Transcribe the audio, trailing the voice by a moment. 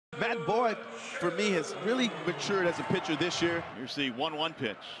Matt Boyd, for me, has really matured as a pitcher this year. Here's the 1-1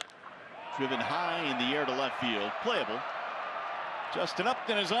 pitch. Driven high in the air to left field. Playable. Justin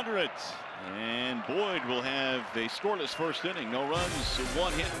Upton is under it. And Boyd will have a scoreless first inning. No runs,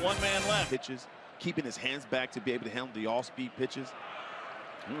 1 hit, 1 man left. Pitches, keeping his hands back to be able to handle the all-speed pitches.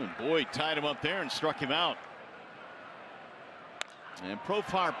 And Boyd tied him up there and struck him out. And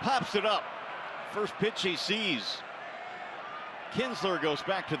Profar pops it up. First pitch he sees. Kinsler goes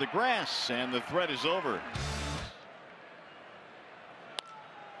back to the grass, and the threat is over.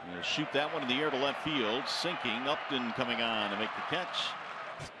 He'll shoot that one in the air to left field. Sinking. Upton coming on to make the catch.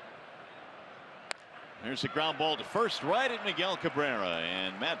 There's a ground ball to first, right at Miguel Cabrera,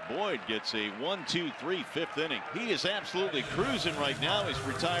 and Matt Boyd gets a 1-2-3 5th inning. He is absolutely cruising right now. He's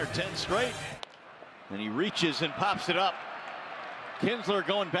retired 10 straight, and he reaches and pops it up. Kinsler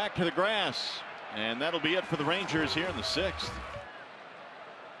going back to the grass, and that'll be it for the Rangers here in the 6th.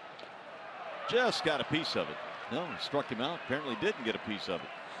 Just got a piece of it. No, struck him out. Apparently didn't get a piece of it.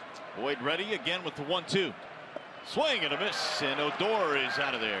 Boyd ready again with the 1-2. Swing and a miss, and Odor is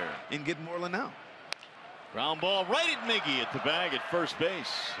out of there. And get Moreland out. Ground ball right at Miggy at the bag at first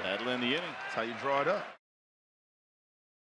base. That'll end the inning. That's how you draw it up.